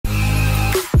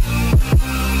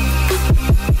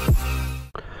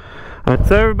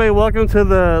So everybody, welcome to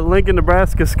the Lincoln,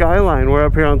 Nebraska skyline. We're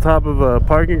up here on top of a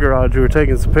parking garage. We were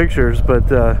taking some pictures, but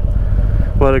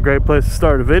what a great place to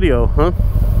start a video, huh?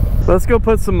 Let's go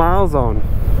put some miles on.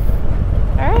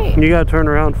 Alright. You gotta turn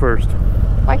around first.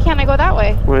 Why can't I go that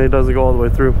way? Well, it doesn't go all the way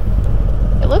through.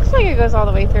 It looks like it goes all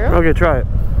the way through. Okay, try it.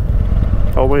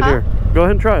 I'll wait here. Go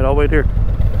ahead and try it. I'll wait here.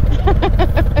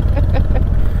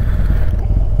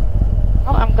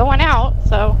 Well, I'm going out,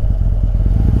 so.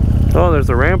 Oh, there's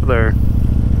a ramp there.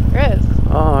 There is.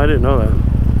 Oh, I didn't know that.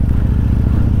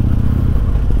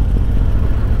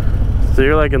 So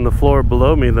you're like in the floor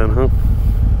below me then, huh?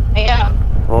 I am.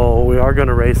 Oh, we are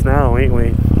gonna race now, ain't we?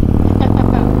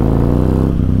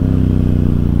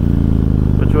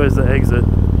 Which way is the exit?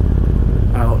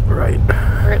 Out, right.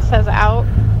 Where it says out?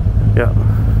 Yeah.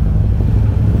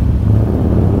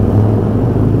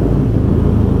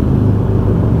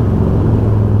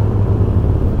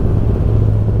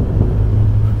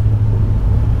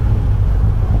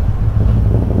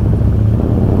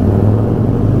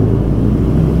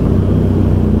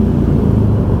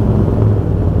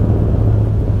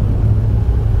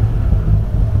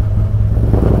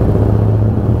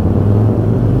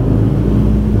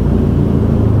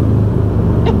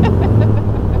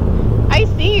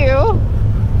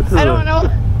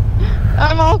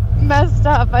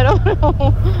 I don't know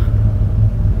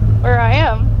where I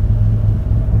am.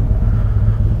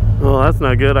 Well, that's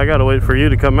not good. I gotta wait for you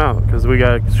to come out because we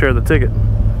gotta share the ticket.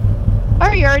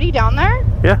 Are you already down there?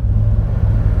 Yeah.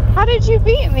 How did you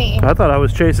beat me? I thought I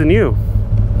was chasing you.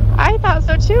 I thought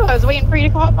so too. I was waiting for you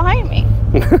to come up behind me.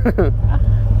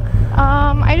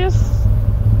 I'm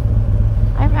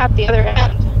at the other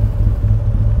end.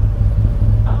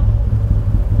 Oh,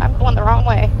 I'm going the wrong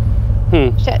way.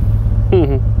 Shit.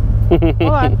 Hold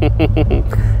on.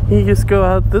 You just go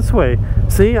out this way.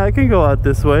 See, I can go out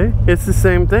this way. It's the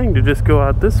same thing to just go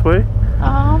out this way.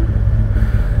 I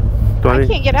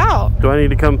can't get out. Do I need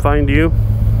to come find you?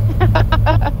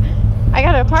 I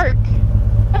gotta park.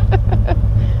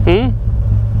 I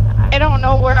don't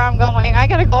know where I'm going. I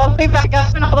gotta go all the way back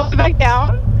up and all the way back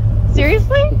down.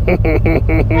 Seriously?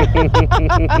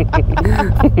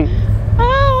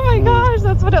 Oh my gosh,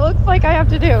 that's what it looks like I have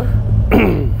to do.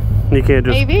 You can't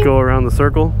just go around the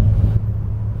circle?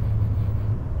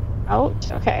 Oh,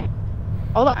 okay.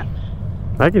 Hold on.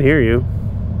 I can hear you.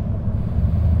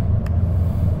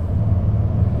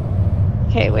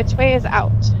 Okay, which way is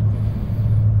out?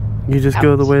 You just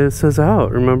go the way it says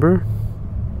out, remember?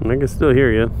 And I can still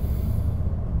hear you.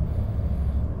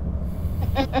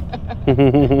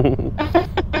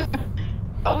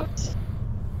 Out.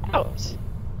 Out.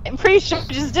 I'm pretty sure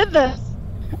I just did this.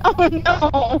 Oh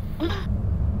no.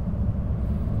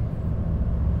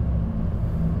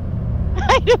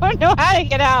 I don't know how to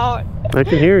get out. I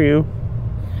can hear you.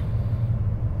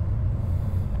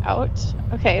 Out.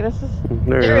 Okay, this is...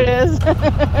 There it is. That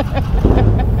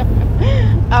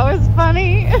was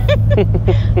funny.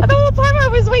 The whole time I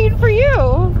was waiting for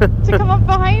you to come up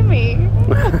behind me.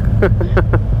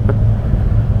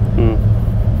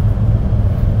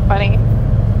 Funny.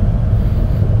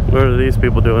 What are these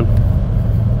people doing?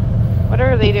 What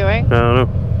are they doing? I don't know.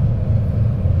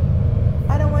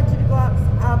 I don't want you to go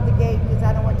out the gate because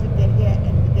I don't want you to get hit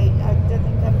and the gate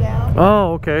doesn't come down.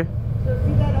 Oh, okay. So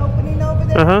see that opening over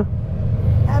there? Uh-huh.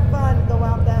 Have fun. Go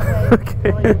out that way.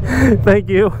 Okay. Thank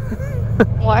you.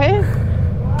 What?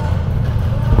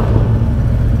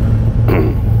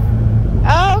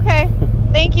 Oh, okay.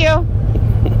 Thank you. I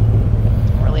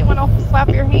really want to slap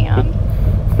your hand.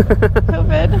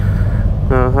 COVID.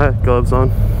 I have gloves on.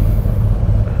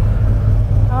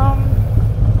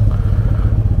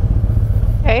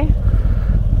 Okay.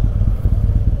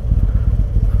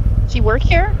 Does she work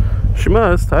here? She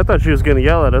must. I thought she was going to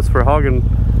yell at us for hogging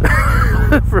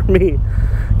for me.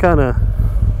 Kind of.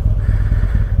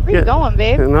 Where you going,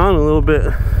 babe? And on a little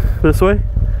bit this way.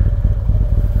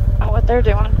 Oh, what they're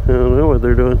doing. I don't know what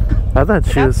they're doing. I thought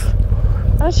she was... I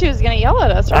thought she was going to yell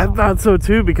at us. I thought so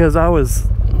too because I was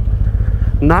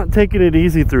not taking it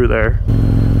easy through there.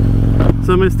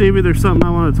 So Miss Stevie, there's something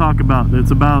I want to talk about. It's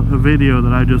about a video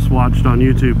that I just watched on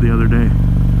YouTube the other day.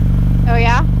 Oh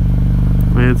yeah?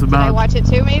 And it's about... Did I watch it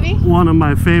too, maybe? One of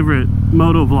my favorite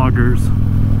moto vloggers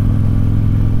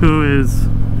who is,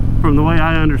 from the way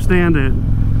I understand it,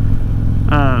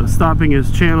 stopping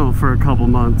his channel for a couple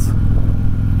months.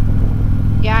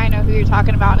 Yeah, I know who you're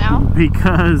talking about now.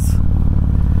 Because,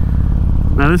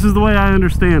 now this is the way I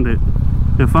understand it.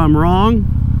 If I'm wrong,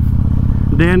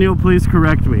 Daniel, please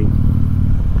correct me.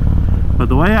 But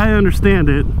the way I understand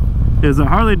it is that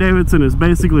Harley-Davidson is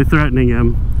basically threatening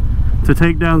him to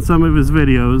take down some of his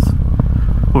videos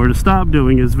or to stop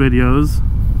doing his videos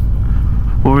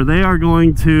or they are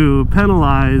going to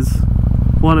penalize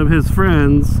one of his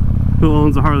friends who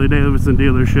owns a Harley-Davidson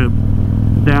dealership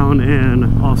down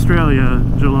in Australia,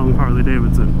 Geelong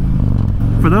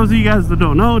Harley-Davidson. For those of you guys that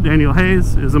don't know, Daniel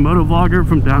Hayes is a moto vlogger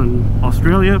from down in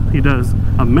Australia. He does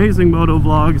amazing moto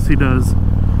vlogs. He does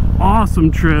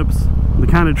awesome trips, the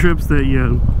kind of trips that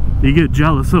you get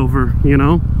jealous over, you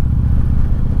know.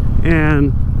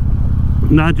 And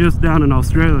not just down in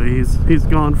Australia. He's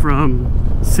gone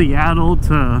from Seattle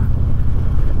to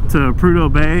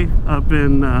Prudhoe Bay up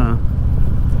in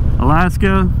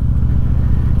Alaska.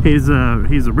 He's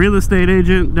a real estate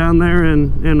agent down there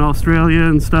in Australia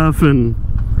and stuff. And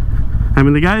I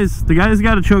mean, the guy's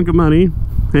got a chunk of money,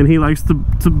 and he likes to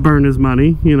burn his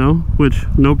money, you know, which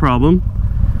no problem.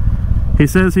 He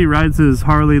says he rides his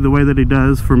Harley the way that he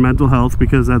does for mental health,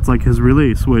 because that's like his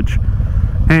release, which,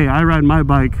 hey, I ride my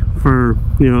bike for,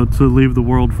 you know, to leave the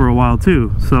world for a while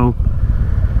too. So,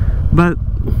 but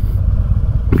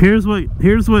here's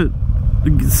what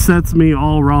sets me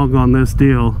all wrong on this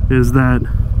deal, is that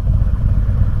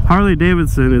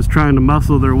Harley-Davidson is trying to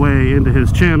muscle their way into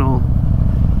his channel,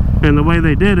 and the way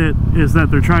they did it is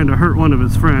that they're trying to hurt one of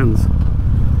his friends.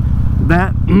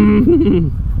 That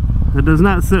that does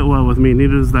not sit well with me.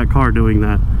 Neither does that car doing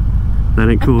that. That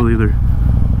ain't cool either.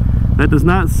 That does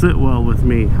not sit well with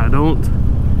me. I don't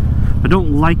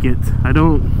like it. I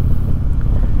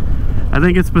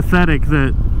think it's pathetic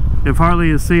that if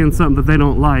Harley is seeing something that they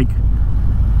don't like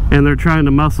and they're trying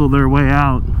to muscle their way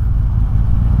out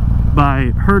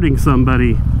by hurting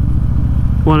somebody,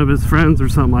 one of his friends or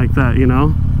something like that, you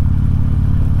know?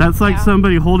 That's like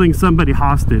somebody holding somebody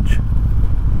hostage.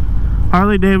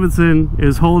 Harley-Davidson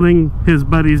is holding his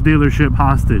buddy's dealership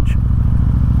hostage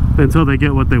until they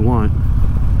get what they want.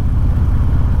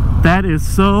 That is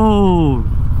so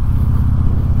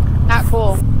not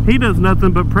cool. He does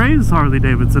nothing but praise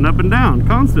Harley-Davidson up and down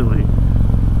constantly.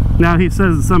 Now he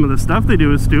says that some of the stuff they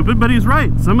do is stupid, but he's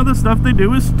right. Some of the stuff they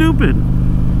do is stupid.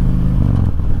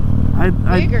 I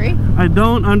agree. I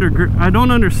don't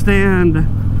understand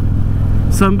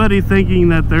somebody thinking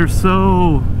that they're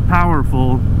so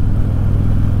powerful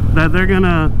that they're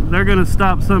gonna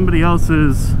stop somebody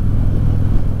else's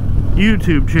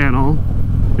YouTube channel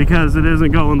because it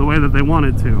isn't going the way that they want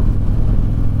it to.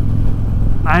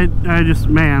 I just,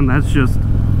 man, that's just,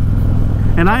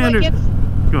 and I go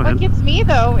ahead. What gets me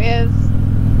though is,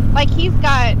 like, he's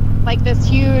got like this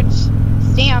huge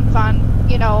stance on,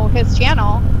 you know, his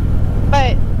channel,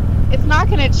 but it's not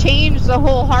going to change the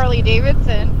whole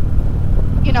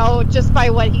Harley-Davidson, you know, just by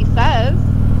what he says.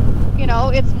 You know,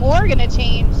 it's more going to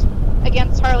change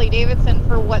against Harley-Davidson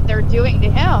for what they're doing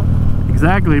to him.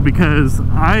 Exactly, because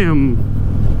I'm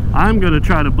going to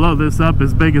try to blow this up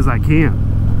as big as I can.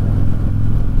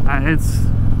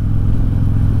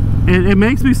 It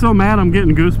makes me so mad I'm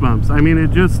getting goosebumps. I mean,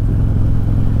 it just,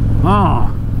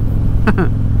 oh.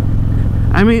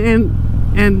 I mean,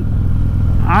 and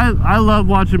I love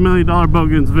watching Million Dollar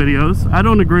Bogan's videos. I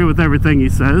don't agree with everything he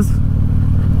says,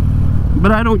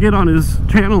 but I don't get on his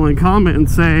channel and comment and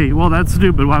say, well, that's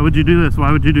stupid, why would you do this,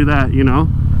 why would you do that, you know?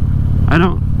 I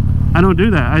don't do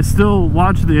that. I still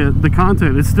watch the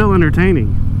content. It's still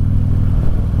entertaining.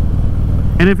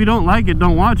 And if you don't like it,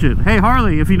 don't watch it. Hey,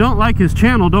 Harley, if you don't like his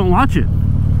channel, don't watch it.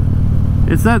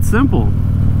 It's that simple.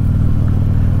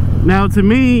 Now, to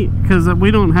me, because we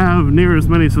don't have near as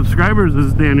many subscribers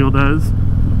as Daniel does,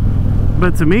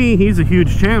 but to me, he's a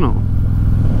huge channel.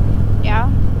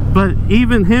 Yeah. But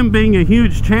even him being a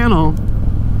huge channel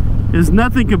is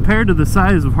nothing compared to the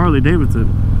size of Harley-Davidson.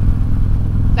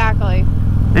 Exactly.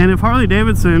 And if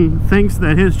Harley-Davidson thinks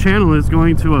that his channel is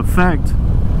going to affect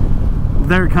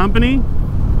their company,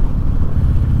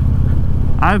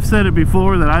 I've said it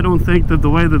before that I don't think that the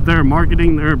way that they're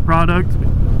marketing their product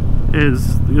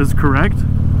is correct.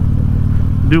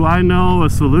 Do I know a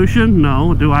solution?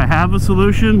 No. Do I have a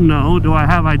solution? No. Do I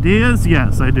have ideas?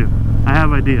 Yes, I do. I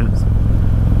have ideas.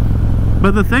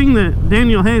 But the thing that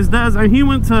Daniel Hayes does, and he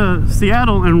went to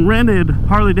Seattle and rented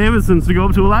Harley-Davidsons to go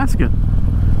up to Alaska.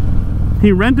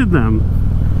 He rented them.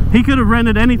 He could have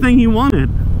rented anything he wanted,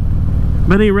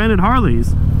 but he rented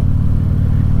Harleys.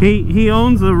 He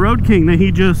owns a Road King that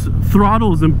he just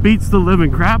throttles and beats the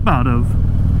living crap out of,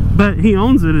 but he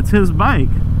owns it. It's his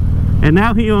bike. And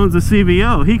now he owns a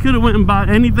CVO. He could have went and bought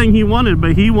anything he wanted,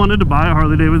 but he wanted to buy a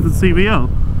Harley-Davidson CVO.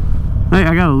 Hey,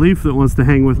 I got a leaf that wants to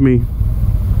hang with me.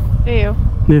 Do you?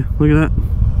 Yeah, look at that.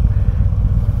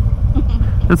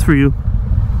 That's for you.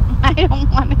 I don't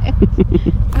want it.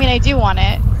 I mean, I do want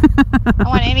it. I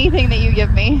want anything that you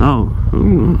give me. Oh.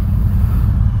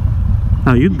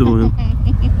 How you doing?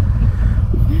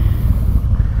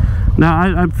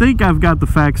 Now, I think I've got the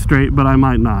facts straight, but I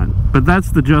might not. But that's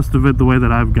the gist of it, the way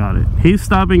that I've got it. He's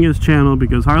stopping his channel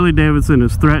because Harley-Davidson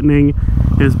is threatening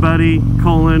his buddy,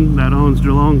 Colin, that owns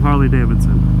Geelong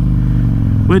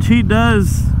Harley-Davidson. Which he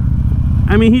does,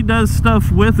 I mean, he does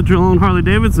stuff with Geelong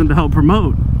Harley-Davidson to help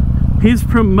promote. He's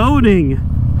promoting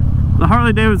the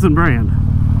Harley-Davidson brand.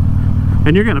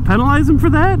 And you're going to penalize him for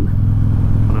that?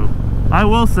 No. I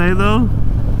will say, though,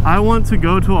 I want to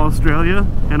go to Australia,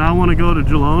 and I want to go to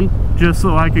Geelong just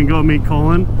so I can go meet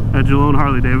Colin at Geelong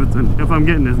Harley-Davidson. If I'm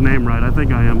getting his name right, I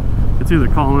think I am. It's either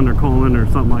Colin or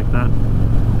something like that.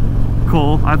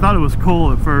 Cole. I thought it was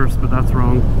Cole at first, but that's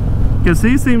wrong. Because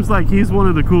he seems like he's one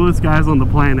of the coolest guys on the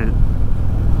planet.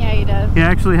 Yeah, he does. He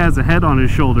actually has a head on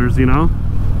his shoulders, you know?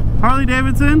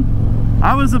 Harley-Davidson,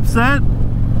 I was upset,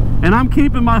 and I'm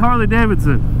keeping my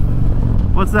Harley-Davidson.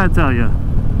 What's that tell you?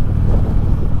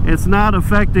 It's not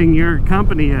affecting your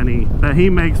company any that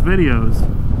he makes videos.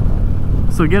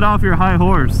 So get off your high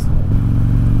horse.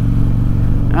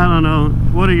 I don't know.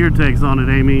 What are your takes on it,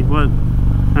 Amy? What?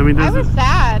 I mean, I was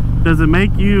sad. Does it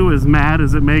make you as mad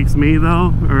as it makes me,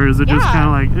 though? Or is it just kind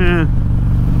of like, eh?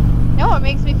 No, it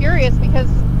makes me furious because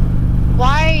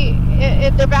why?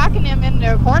 They're backing him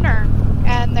into a corner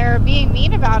and they're being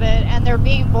mean about it and they're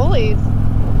being bullies.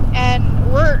 And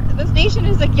this nation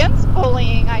is against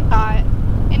bullying, I thought.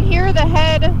 And here the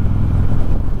head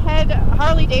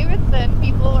Harley-Davidson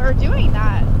people are doing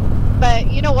that.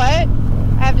 But you know what?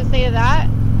 I have to say to that,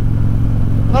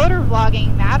 motor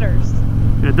vlogging matters.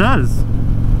 It does.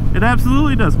 It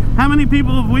absolutely does. How many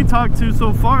people have we talked to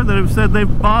so far that have said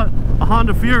they've bought a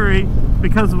Honda Fury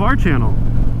because of our channel?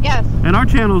 Yes. And our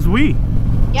channel's we.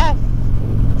 Yes.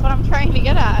 That's what I'm trying to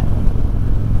get at.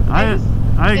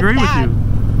 I agree with you.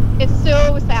 It's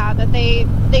so sad that they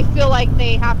feel like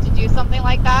they have to do something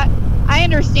like that. I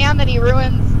understand that he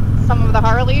ruins some of the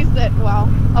Harleys a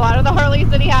lot of the Harleys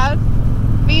that he has.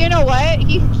 But you know what?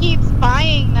 He keeps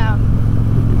buying them.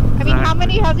 Exactly. I mean, how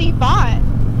many has he bought?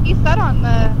 He said on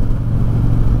the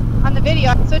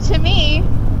video. So to me,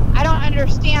 I don't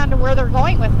understand where they're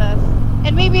going with this.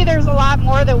 And maybe there's a lot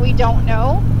more that we don't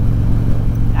know.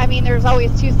 I mean, there's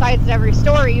always two sides to every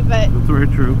story, but that's very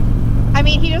true. I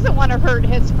mean, he doesn't want to hurt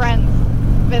his friend's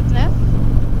business.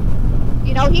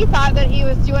 You know, he thought that he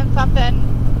was doing something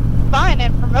fun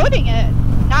and promoting it,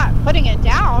 not putting it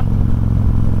down.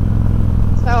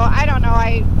 So, I don't know.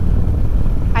 I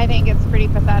think it's pretty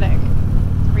pathetic.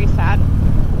 It's pretty sad.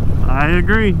 I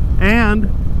agree. And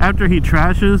after he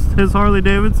trashes his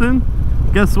Harley-Davidson,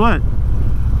 guess what?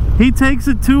 He takes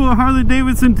it to a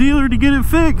Harley-Davidson dealer to get it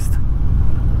fixed.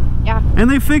 Yeah. And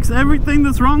they fix everything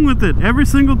that's wrong with it every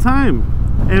single time.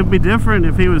 It would be different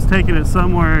if he was taking it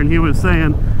somewhere and he was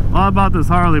saying, well, I bought this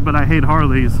Harley, but I hate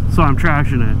Harleys, so I'm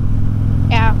trashing it.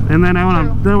 Yeah. And then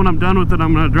when I'm done with it,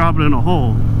 I'm going to drop it in a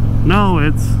hole. No,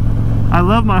 I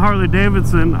love my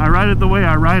Harley-Davidson. I ride it the way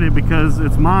I ride it because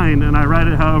it's mine, and I ride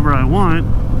it however I want.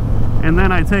 And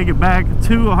then I take it back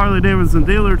to a Harley-Davidson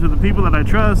dealer, to the people that I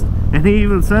trust, and he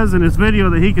even says in his video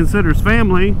that he considers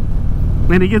family,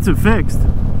 and he gets it fixed.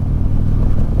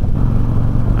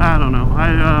 I don't know.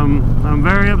 I'm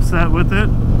very upset with it.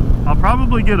 I'll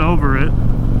probably get over it.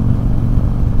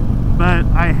 But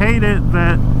I hate it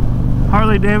that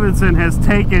Harley-Davidson has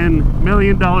taken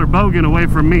Million Dollar Bogan away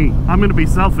from me. I'm going to be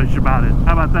selfish about it.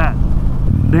 How about that?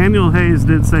 Daniel Hayes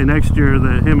did say next year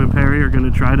that him and Perry are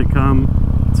going to try to come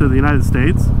to the United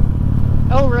States.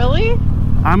 Oh, really?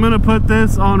 I'm going to put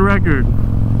this on record.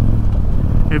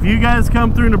 If you guys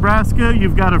come through Nebraska,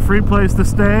 you've got a free place to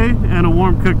stay and a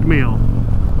warm cooked meal.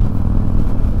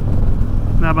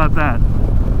 How about that?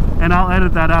 And I'll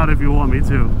edit that out if you want me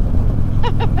to.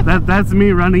 That's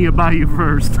me running it by you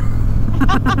first.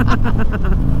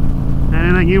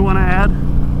 Anything you want to add?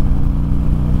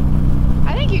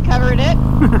 I think you covered it.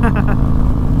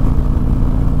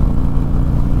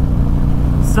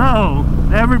 So,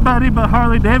 everybody but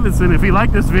Harley-Davidson, if you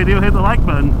like this video, hit the like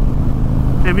button.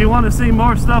 If you want to see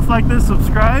more stuff like this,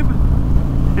 subscribe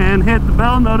and hit the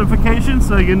bell notification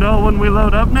so you know when we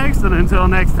load up next. And until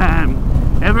next time,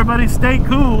 everybody stay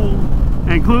cool,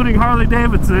 including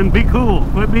Harley-Davidson. Be cool,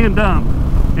 quit being dumb,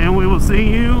 and we will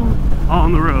see you